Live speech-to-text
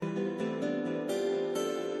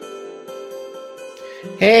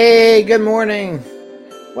Hey, good morning.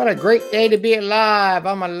 What a great day to be alive.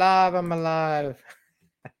 I'm alive. I'm alive.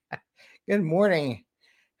 Good morning.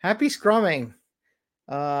 Happy scrumming.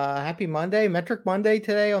 Happy Monday, Metric Monday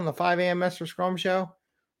today on the 5 a.m. Mr. Scrum Show.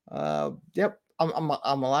 Yep,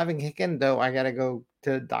 I'm alive and kicking, though I got to go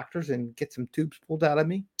to the doctors and get some tubes pulled out of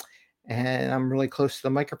me. And I'm really close to the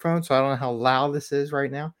microphone, so I don't know how loud this is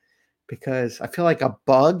right now because I feel like a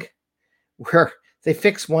bug where they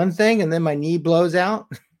fix one thing and then my knee blows out.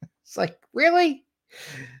 It's like, really?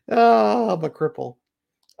 Oh, I'm a cripple.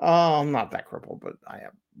 I'm not that crippled, but I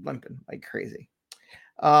am limping like crazy.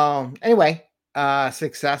 Anyway,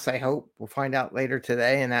 success, I hope. We'll find out later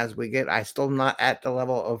today. And as we get, I still not at the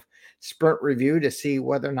level of sprint review to see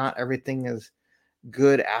whether or not everything is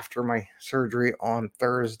good after my surgery on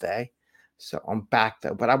Thursday. So I'm back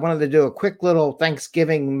though. But I wanted to do a quick little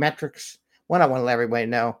Thanksgiving metrics. One, I want to let everybody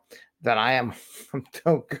know that I'm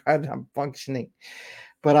so good, I'm functioning.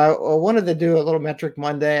 But I wanted to do a little Metric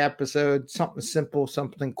Monday episode, something simple,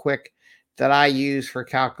 something quick that I use for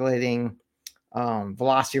calculating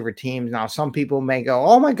velocity over teams. Now, some people may go,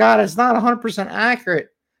 oh my God, it's not 100% accurate.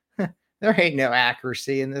 There ain't no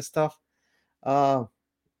accuracy in this stuff. So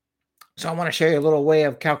I want to show you a little way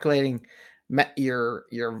of calculating your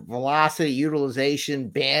velocity,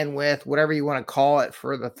 utilization, bandwidth, whatever you want to call it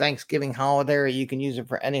for the Thanksgiving holiday, or you can use it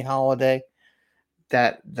for any holiday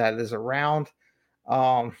that is around.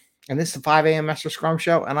 And this is the 5 a.m. Master Scrum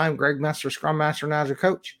Show, and I'm Greg Master, Scrum Master and Agile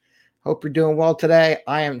Coach. Hope you're doing well today.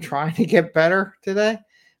 I am trying to get better today.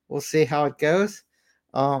 We'll see how it goes.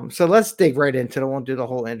 So let's dig right into it. I won't do the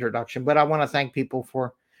whole introduction, but I want to thank people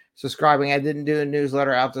for subscribing. I didn't do a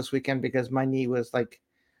newsletter out this weekend because my knee was like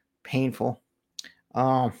painful.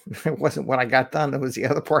 It wasn't what I got done. It was the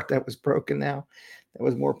other part that was broken now. That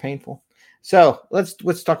was more painful. So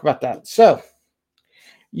let's talk about that. So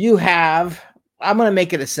you have, I'm going to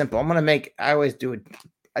make it as simple. I always do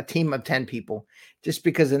a team of 10 people just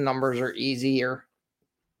because the numbers are easier.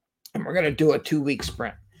 And we're going to do a 2-week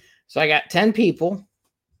sprint. So I got 10 people.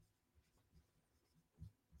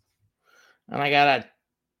 And I got a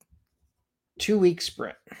 2-week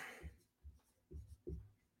sprint.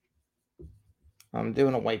 I'm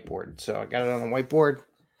doing a whiteboard. So I got it on a whiteboard.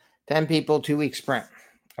 10 people, 2-week sprint.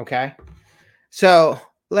 Okay. So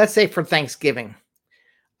let's say for Thanksgiving,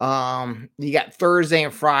 you got Thursday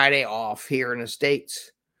and Friday off here in the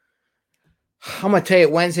States. I'm going to tell you,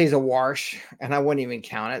 Wednesday's a wash, and I wouldn't even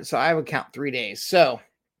count it. So I would count 3 days. So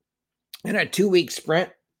in a 2-week sprint,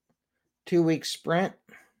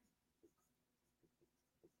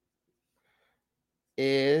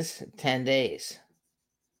 is 10 days,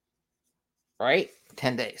 right?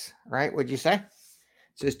 10 days, right? What'd you say?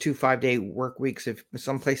 So it's 2 5-day work weeks. If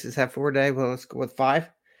some places have 4-day, well, let's go with 5.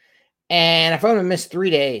 And if I'm going to miss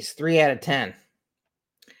 3 days, 3 out of 10,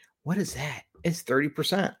 what is that? It's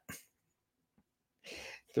 30%.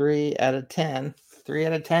 3 out of 10, 3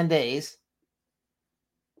 out of 10 days.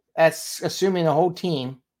 That's assuming the whole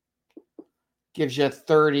team gives you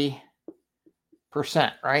 30%,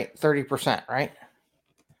 right? 30%, right?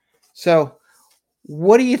 So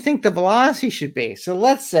what do you think the velocity should be? So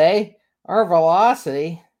let's say our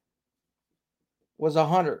velocity was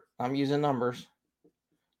 100. I'm using numbers.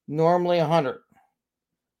 Normally 100.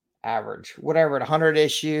 Average, whatever, 100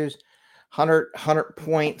 issues, 100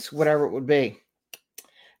 points, whatever it would be,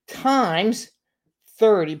 times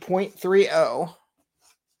 30.30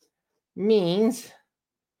 means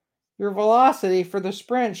your velocity for the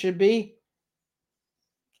sprint should be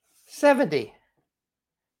 70.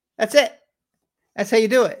 That's it. That's how you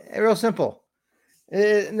do it. Real simple.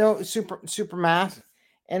 No super math.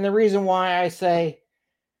 And the reason why I say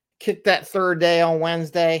kick that third day on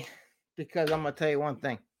Wednesday, because I'm going to tell you one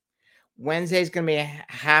thing. Wednesday is going to be a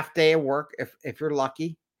half day of work if you're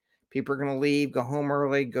lucky. People are going to leave, go home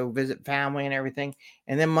early, go visit family and everything.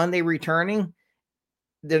 And then Monday returning,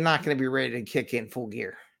 they're not going to be ready to kick in full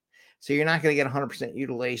gear. So you're not going to get 100%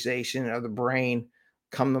 utilization of the brain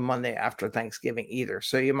come the Monday after Thanksgiving either.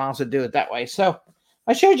 So you might also do it that way. So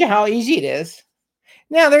I showed you how easy it is.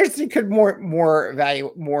 Now there could more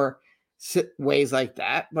value, more ways like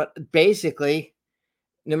that. But basically,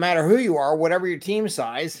 no matter who you are, whatever your team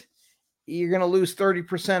size, you're going to lose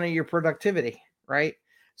 30% of your productivity, right?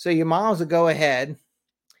 So you might as well go ahead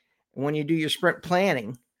when you do your sprint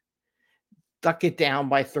planning, duck it down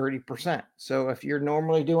by 30%. So if you're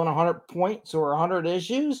normally doing 100 points or 100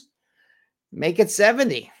 issues, make it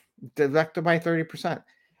 70, deduct it by 30%.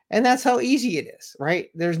 And that's how easy it is, right?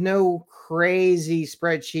 There's no crazy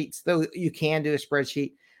spreadsheets, though you can do a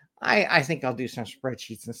spreadsheet. I think I'll do some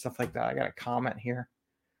spreadsheets and stuff like that. I got a comment here.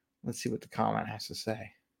 Let's see what the comment has to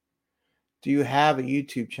say. Do you have a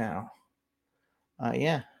YouTube channel?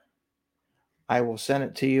 Yeah. I will send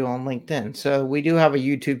it to you on LinkedIn. So we do have a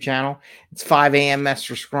YouTube channel. It's 5 a.m.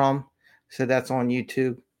 Master Scrum. So that's on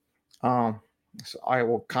YouTube. So I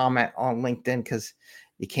will comment on LinkedIn because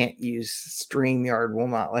you can't use StreamYard, will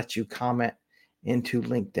not let you comment into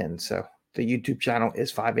LinkedIn. So the YouTube channel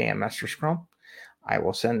is 5 a.m. Master Scrum. I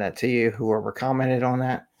will send that to you. Whoever commented on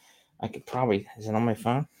that, I could probably, is it on my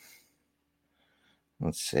phone?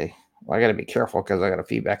 Let's see. Well, I got to be careful because I got a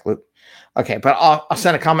feedback loop. Okay, but I'll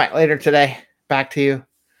send a comment later today back to you.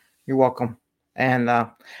 You're welcome. And I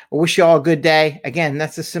wish you all a good day. Again,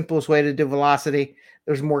 that's the simplest way to do velocity.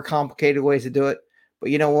 There's more complicated ways to do it. But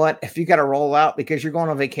you know what? If you got to roll out because you're going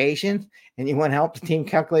on vacation and you want to help the team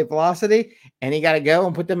calculate velocity and you got to go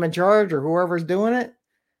and put them in charge or whoever's doing it,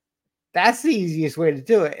 that's the easiest way to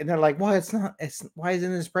do it. And they're like, well, why isn't it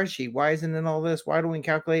in the spreadsheet? Why isn't it all this? Why don't we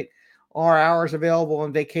calculate our hours available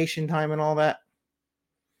and vacation time and all that?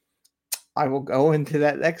 I will go into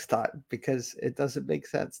that next time because it doesn't make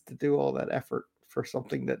sense to do all that effort for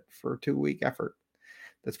something that for a 2-week effort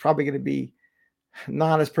that's probably going to be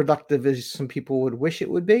not as productive as some people would wish it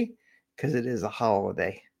would be because it is a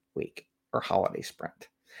holiday week or holiday sprint.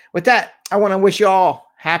 With that, I want to wish you all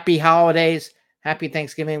happy holidays, happy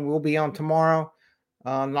Thanksgiving. We'll be on tomorrow.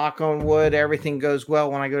 Knock on wood, everything goes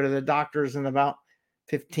well when I go to the doctor's in about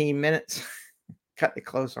 15 minutes. Cut it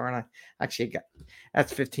close, aren't I? Actually,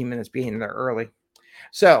 that's 15 minutes being there early.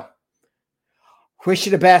 So, wish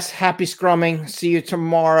you the best. Happy scrumming. See you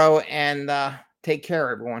tomorrow, and take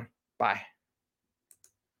care, everyone. Bye.